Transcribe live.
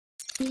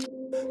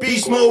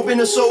Beast mode been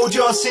a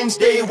soldier since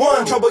day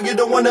one. Trouble you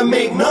don't wanna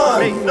make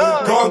none.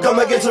 Can't come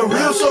against a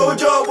real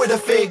soldier with a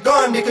fake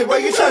gun. Nigga, why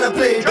you tryna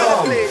play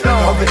dumb?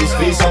 Cover this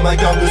face on my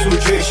youngest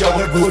nutrition.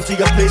 We'll go to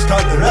your place,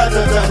 cut the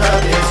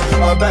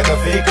rat-a-tat-tat-tis. I'm back a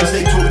fake cause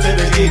they talk to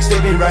the gigs. They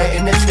been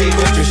writing them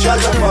statements, just shut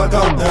the fuck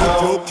up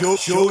now.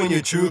 Showing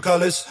your true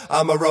colours.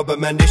 I'm a rubber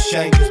man, this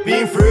shank has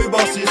been through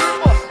bosses.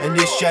 And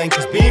this shank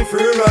has been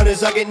through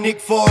runners. I get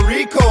nicked for a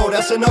recall,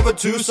 that's another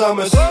 2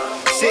 summers.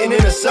 Sitting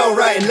in a cell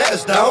writing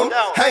letters down.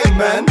 Hey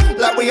man,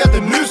 like we had the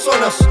noose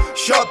on us.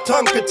 Sharp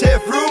tongue could tear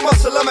through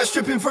muscle. I'm at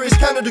stripping for his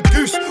Canada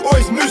goose or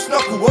his moose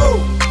knuckle, whoa.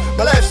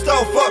 My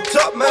lifestyle fucked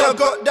up, man, I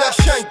got that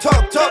shank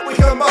topped up. We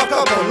can mark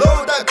up and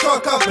load that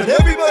truck up and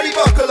everybody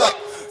buckle up.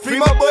 3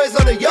 my boys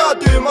on the yard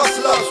doing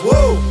muscle ups,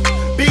 whoa.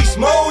 Beast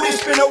mode,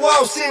 it's been a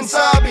while since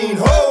I've been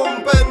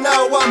home, but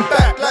now I'm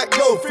back like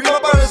yo. 3 my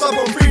brothers up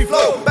on free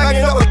flow,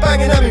 banging up and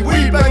banging at me,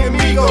 weed banging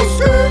me, go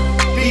skirt.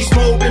 Beast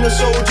mode, been a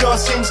soldier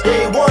since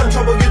day one.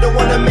 Trouble you don't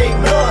wanna make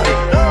none.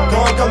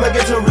 Can't come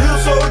against a real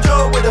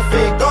soldier with a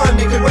fake gun.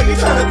 Nigga, why you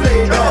tryna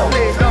play dumb?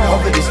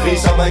 Cover this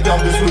face on my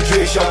youngest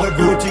nutrition. We'll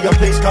go to your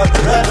place, cut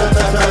the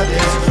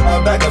rat-a-tat-tat-tis.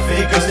 I'm back a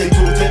fake cause they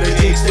talk to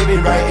the gigs. They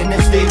been writing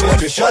them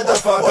statements, just shut the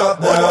fuck up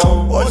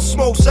now. What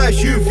smoke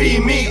size you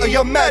feed me? Or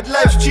your mad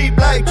life's cheap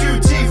like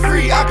duty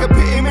free? I could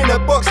put him in a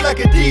box like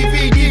a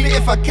DVD. But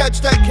if I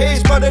catch that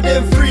case, brother,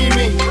 then free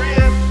me.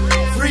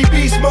 Free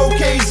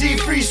BeastmodeKZ,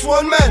 free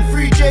Swan Man,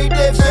 free J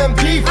Devs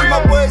MP. Free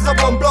my boys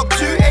up on block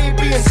 2, A,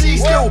 B and C.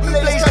 Still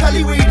blaze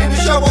Cali weed in the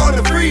shower on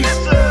the freeze.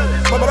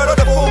 My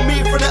brother phoned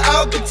me from the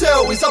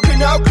Alcatel. He's up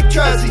in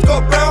Alcatraz, he's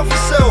got brown for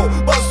sale.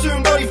 But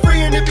soon only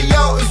free and it be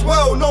out as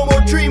well. No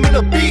more dreaming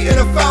of beating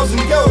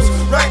 1,000 girls.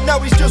 Right now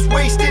he's just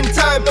wasting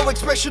time. No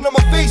expression on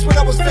my face when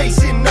I was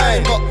facing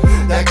 9. But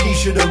that key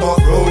should've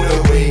got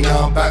thrown away.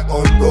 Now I'm back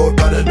on road,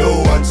 but I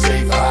know I'm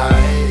safe.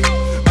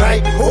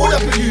 Right, hold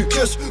up for you,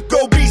 just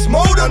go beast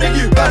mode on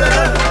you.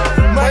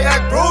 Might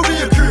act bro to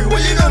your crew,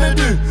 what you gonna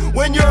do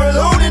when you're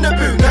alone in the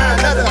boot? Nah,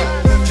 nada.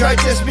 Try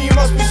test me, you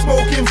must be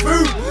smoking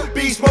food.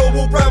 Beast mode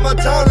walk round my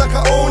town like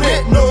I own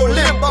it. No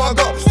limp, but I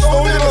got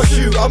stone in my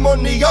shoe. I'm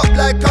on the up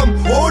like I'm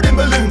holding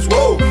balloons,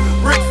 whoa.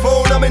 Brick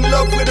phone, I'm in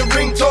love with a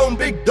ringtone,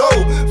 big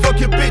dough.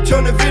 Fuck your bitch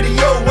on the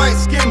video, white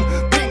skin,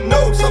 pink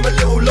nose. I'm a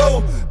little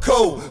low,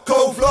 cold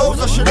flows,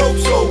 I should hope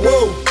so,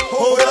 whoa.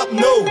 Hold up,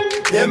 no.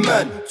 Them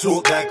man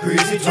talk that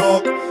crazy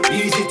talk.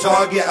 Easy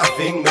target, I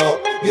think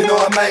not. You know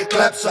I might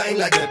clap something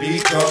like a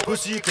beat drop.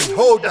 Pussy, you can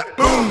hold that,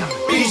 boom.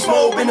 Beast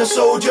mode, been a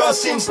soldier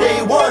since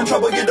day one.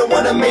 Trouble you don't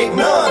wanna make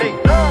none.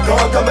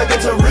 Can't come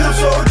against a real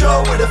soldier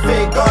with a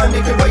fake gun.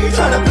 Nigga, why you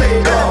tryna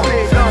play dumb?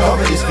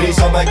 Cover this face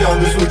on my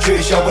youngest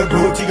nutrition. We'll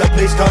go to your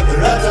place, cut the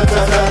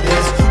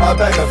rat-a-tat-tat-tis. I'm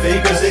back a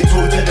fakers, they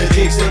talk to the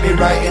jigs. They been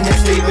writing them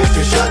statements,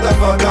 just shut the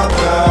fuck up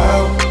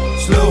now.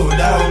 Slow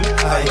down,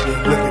 I ain't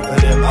been looking for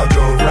them, I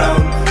drove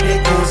round.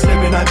 It goes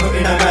slipping, I'm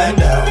putting a man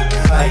down.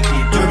 I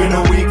keep doing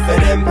a week for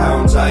them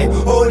pounds. I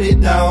hold it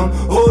down,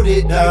 hold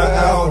it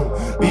down.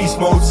 Beast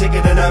mode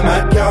sicker than a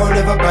mad cow,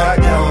 never back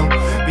down.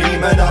 Be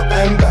man up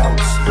and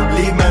bounce,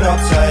 leave man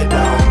upside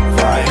down.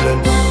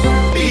 Violence.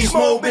 Beast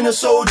mode, been a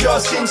soldier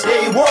since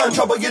day one.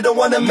 Trouble you don't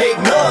wanna make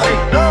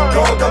none.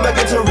 Can't come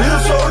against a real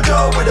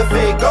soldier with a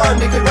fake gun.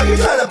 Nigga, why you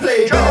tryna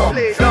play dumb?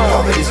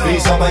 Cover this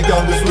face on my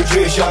youngest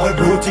nutrition. We'll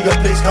go to your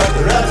place, cut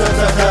the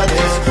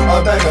rat-a-tat-tat-tis.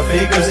 I'm back a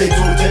fakers, they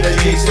talk to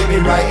the jigs. They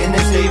been writing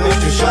them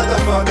statements, just shut the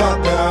fuck up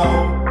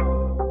now.